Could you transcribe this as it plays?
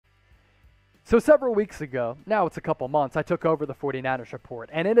So several weeks ago, now it's a couple months, I took over the 49ers report,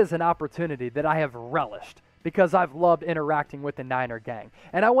 and it is an opportunity that I have relished because I've loved interacting with the Niner gang,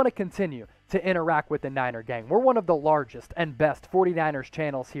 and I want to continue to interact with the Niner gang. We're one of the largest and best 49ers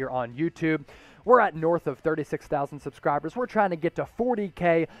channels here on YouTube. We're at north of 36,000 subscribers. We're trying to get to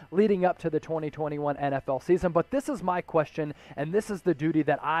 40K leading up to the 2021 NFL season. But this is my question, and this is the duty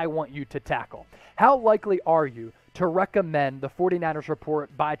that I want you to tackle. How likely are you to recommend the 49ers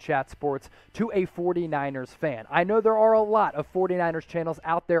report by Chat Sports to a 49ers fan? I know there are a lot of 49ers channels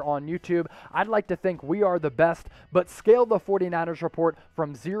out there on YouTube. I'd like to think we are the best, but scale the 49ers report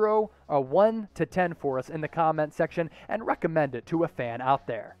from 1 to 10 for us in the comment section and recommend it to a fan out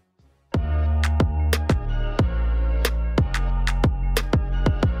there.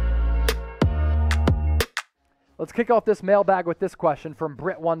 Let's kick off this mailbag with this question from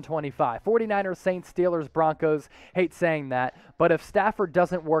Brit125. 49ers, Saints, Steelers, Broncos. Hate saying that, but if Stafford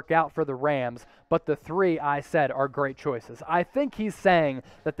doesn't work out for the Rams, but the three I said are great choices. I think he's saying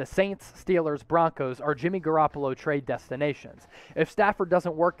that the Saints, Steelers, Broncos are Jimmy Garoppolo trade destinations. If Stafford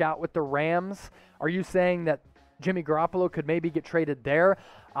doesn't work out with the Rams, are you saying that Jimmy Garoppolo could maybe get traded there?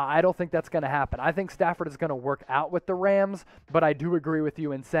 I don't think that's going to happen. I think Stafford is going to work out with the Rams, but I do agree with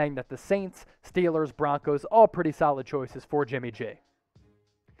you in saying that the Saints, Steelers, Broncos, all pretty solid choices for Jimmy G.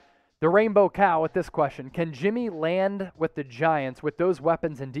 The Rainbow Cow with this question. Can Jimmy land with the Giants with those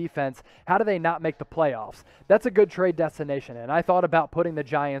weapons and defense? How do they not make the playoffs? That's a good trade destination, and I thought about putting the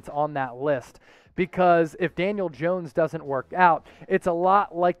Giants on that list because if Daniel Jones doesn't work out, it's a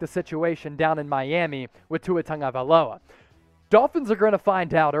lot like the situation down in Miami with Tua Tagovailoa. Dolphins are going to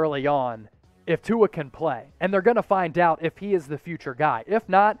find out early on if Tua can play, and they're going to find out if he is the future guy. If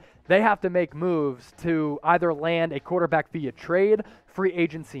not, they have to make moves to either land a quarterback via trade, free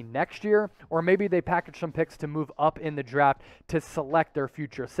agency next year, or maybe they package some picks to move up in the draft to select their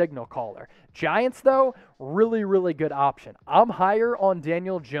future signal caller. Giants, though, really, really good option. I'm higher on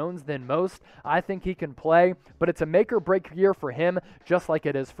Daniel Jones than most. I think he can play, but it's a make-or-break year for him, just like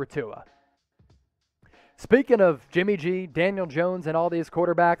it is for Tua. Speaking of Jimmy G, Daniel Jones, and all these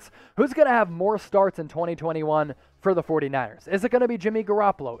quarterbacks, who's going to have more starts in 2021 for the 49ers? Is it going to be Jimmy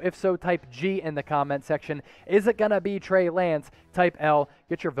Garoppolo? If so, type G in the comment section. Is it going to be Trey Lance? Type L.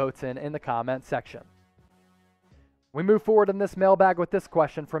 Get your votes in the comment section. We move forward in this mailbag with this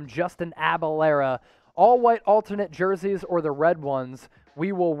question from Justin Abalera. All white alternate jerseys or the red ones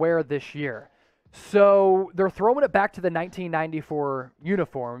we will wear this year? So they're throwing it back to the 1994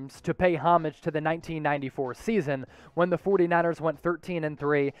 uniforms to pay homage to the 1994 season when the 49ers went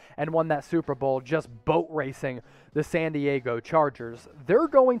 13-3 and won that Super Bowl, just boat racing the San Diego Chargers. They're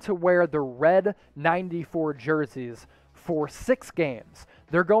going to wear the red 94 jerseys for 6 games.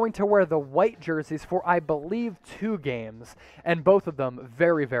 They're going to wear the white jerseys for, I believe, 2 games, and both of them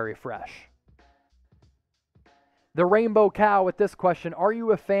very, very fresh. The Rainbow Cow with this question. Are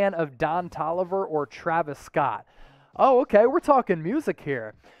you a fan of Don Toliver or Travis Scott? Oh, okay, we're talking music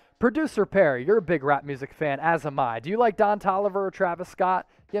here. Producer Perry, you're a big rap music fan, as am I. Do you like Don Toliver or Travis Scott?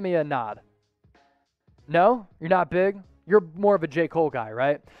 Give me a nod. No? You're not big? You're more of a J. Cole guy,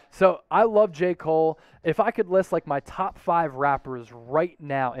 right? So I love J. Cole. If I could list like my top 5 rappers right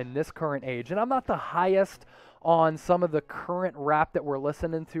now in this current age, and I'm not the highest on some of the current rap that we're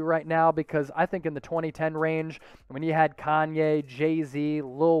listening to right now, because I think in the 2010 range, when you had Kanye, Jay-Z,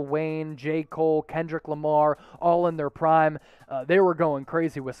 Lil Wayne, J. Cole, Kendrick Lamar, all in their prime, they were going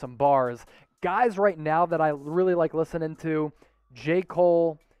crazy with some bars. Guys right now that I really like listening to, J.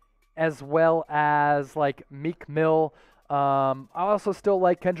 Cole, as well as like Meek Mill. I also still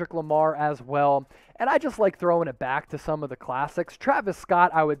like Kendrick Lamar as well. And I just like throwing it back to some of the classics. Travis Scott,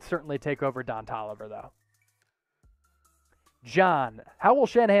 I would certainly take over Don Toliver, though. John, how will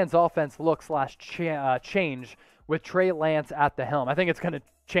Shanahan's offense look / change with Trey Lance at the helm? I think it's going to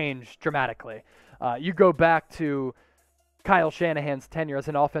change dramatically. You go back to Kyle Shanahan's tenure as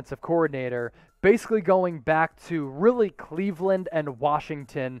an offensive coordinator, basically going back to really Cleveland and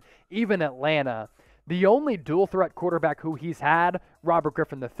Washington, even Atlanta. The only dual threat quarterback who he's had, Robert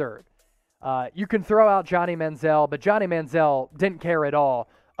Griffin III. You can throw out Johnny Manziel, but Johnny Manziel didn't care at all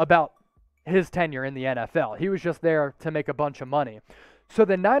about his tenure in the NFL. He was just there to make a bunch of money. So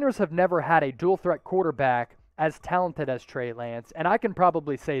the Niners have never had a dual threat quarterback as talented as Trey Lance, and I can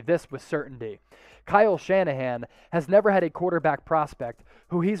probably say this with certainty. Kyle Shanahan has never had a quarterback prospect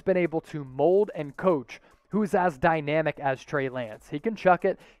who he's been able to mold and coach who's as dynamic as Trey Lance. He can chuck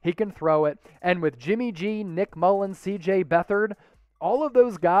it, he can throw it, and with Jimmy G, Nick Mullins, CJ Beathard, all of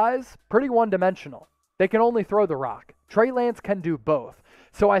those guys, pretty one-dimensional. They can only throw the rock. Trey Lance can do both.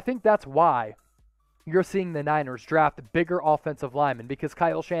 So I think that's why you're seeing the Niners draft bigger offensive linemen because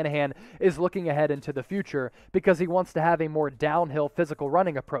Kyle Shanahan is looking ahead into the future because he wants to have a more downhill physical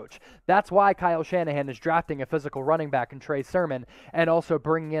running approach. That's why Kyle Shanahan is drafting a physical running back in Trey Sermon and also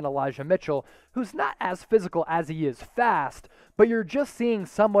bringing in Elijah Mitchell, who's not as physical as he is fast, but you're just seeing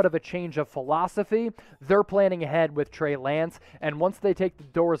somewhat of a change of philosophy. They're planning ahead with Trey Lance, and once they take the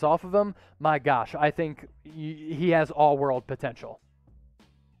doors off of him, my gosh, I think he has all-world potential.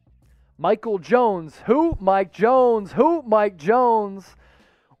 Michael Jones. Who? Mike Jones. Who? Mike Jones.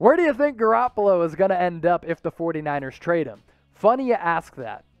 Where do you think Garoppolo is going to end up if the 49ers trade him? Funny you ask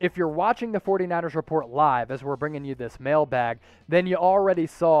that. If you're watching the 49ers Report live as we're bringing you this mailbag, then you already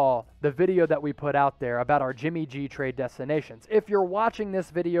saw the video that we put out there about our Jimmy G trade destinations. If you're watching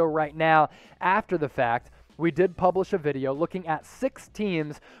this video right now after the fact, we did publish a video looking at 6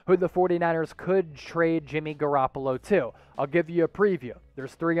 teams who the 49ers could trade Jimmy Garoppolo to. I'll give you a preview.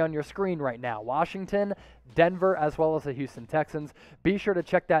 There's 3 on your screen right now. Washington, Denver, as well as the Houston Texans. Be sure to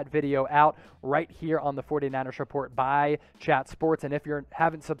check that video out right here on the 49ers Report by Chat Sports. And if you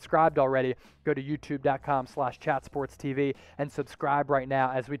haven't subscribed already, go to youtube.com/chatsportstv and subscribe right now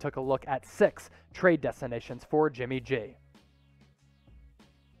as we took a look at 6 trade destinations for Jimmy G.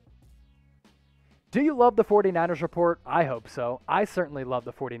 Do you love the 49ers Report? I hope so. I certainly love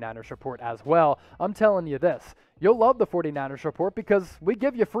the 49ers Report as well. I'm telling you this, you'll love the 49ers Report because we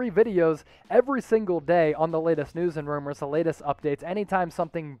give you free videos every single day on the latest news and rumors, the latest updates. Anytime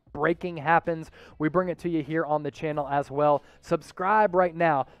something breaking happens, we bring it to you here on the channel as well. Subscribe right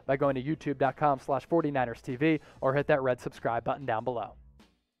now by going to youtube.com/49erstv or hit that red subscribe button down below.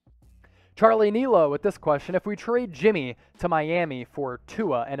 Charlie Nilo with this question: if we trade Jimmy to Miami for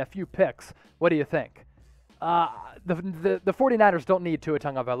Tua and a few picks, what do you think? The 49ers don't need Tua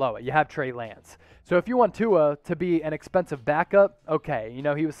Tagovailoa. You have Trey Lance. So if you want Tua to be an expensive backup, okay. You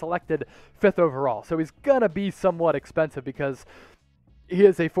know, he was selected 5th overall. So he's going to be somewhat expensive because he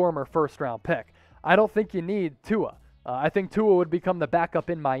is a former first-round pick. I don't think you need Tua. I think Tua would become the backup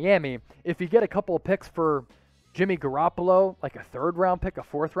in Miami. If you get a couple of picks for Jimmy Garoppolo, like a 3rd-round pick, a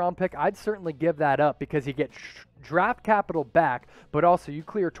 4th-round pick, I'd certainly give that up because you get draft capital back, but also you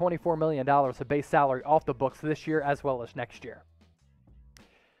clear $24 million of base salary off the books this year as well as next year.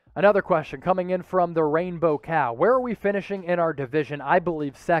 Another question coming in from the Rainbow Cow. Where are we finishing in our division? I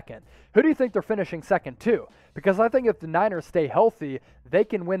believe 2nd. Who do you think they're finishing 2nd to? Because I think if the Niners stay healthy, they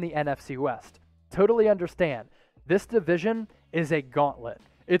can win the NFC West. Totally understand. This division is a gauntlet.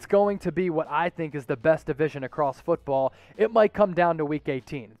 It's going to be what I think is the best division across football. It might come down to Week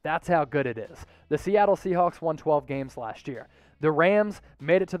 18. That's how good it is. The Seattle Seahawks won 12 games last year. The Rams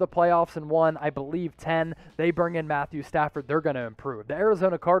made it to the playoffs and won, I believe, 10. They bring in Matthew Stafford. They're going to improve. The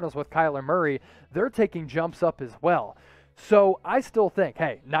Arizona Cardinals with Kyler Murray, they're taking jumps up as well. So I still think,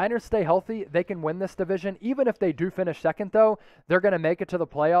 hey, Niners stay healthy, they can win this division. Even if they do finish 2nd, though, they're going to make it to the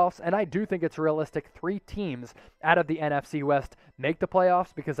playoffs. And I do think it's realistic 3 teams out of the NFC West make the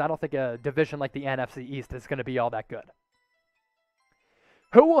playoffs because I don't think a division like the NFC East is going to be all that good.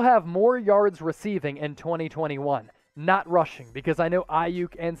 Who will have more yards receiving in 2021? Not rushing, because I know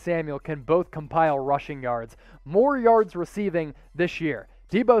Ayuk and Samuel can both compile rushing yards. More yards receiving this year.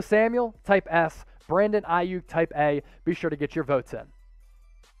 Deebo Samuel, type S. Brandon Ayuk, type A. Be sure to get your votes in.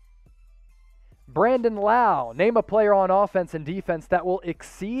 Brandon Lau, name a player on offense and defense that will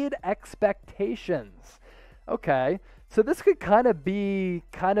exceed expectations. Okay, so this could kind of be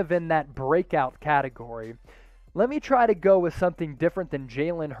in that breakout category. Let me try to go with something different than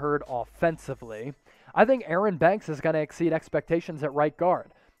Jalen Hurd offensively. I think Aaron Banks is going to exceed expectations at right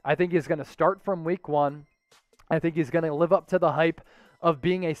guard. I think he's going to start from week 1. I think he's going to live up to the hype of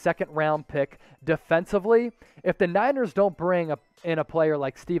being a 2nd-round pick. Defensively, if the Niners don't bring in a player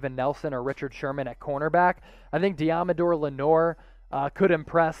like Steven Nelson or Richard Sherman at cornerback, I think Diamador Lenore could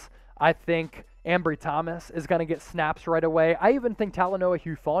impress. I think Ambry Thomas is going to get snaps right away. I even think Talanoa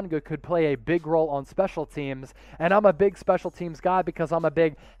Hufanga could play a big role on special teams, and I'm a big special teams guy because I'm a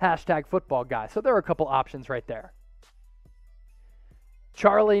big #football guy. So there are a couple options right there.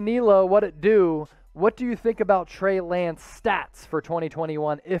 Charlie Nilo, what it do? What do you think about Trey Lance stats for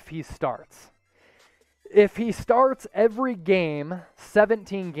 2021 if he starts? If he starts every game,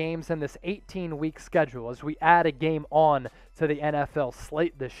 17 games in this 18-week schedule, as we add a game on to the NFL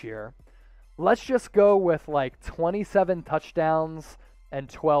slate this year, let's just go with like 27 touchdowns and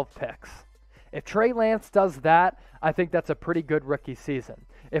 12 picks. If Trey Lance does that, I think that's a pretty good rookie season.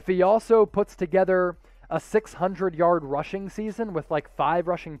 If he also puts together a 600-yard rushing season with like 5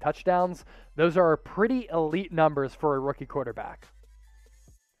 rushing touchdowns, those are pretty elite numbers for a rookie quarterback.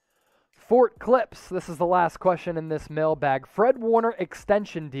 Fort Clips, this is the last question in this mailbag. Fred Warner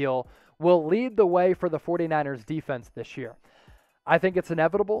extension deal will lead the way for the 49ers defense this year. I think it's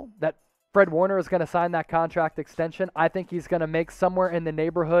inevitable that Fred Warner is going to sign that contract extension. I think he's going to make somewhere in the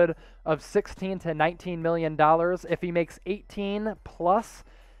neighborhood of $16 to $19 million. If he makes 18 plus,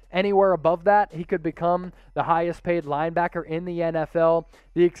 anywhere above that, he could become the highest paid linebacker in the NFL.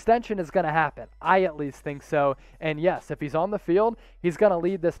 The extension is going to happen. I at least think so. And yes, if he's on the field, he's going to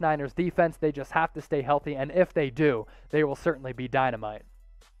lead this Niners defense. They just have to stay healthy. And if they do, they will certainly be dynamite.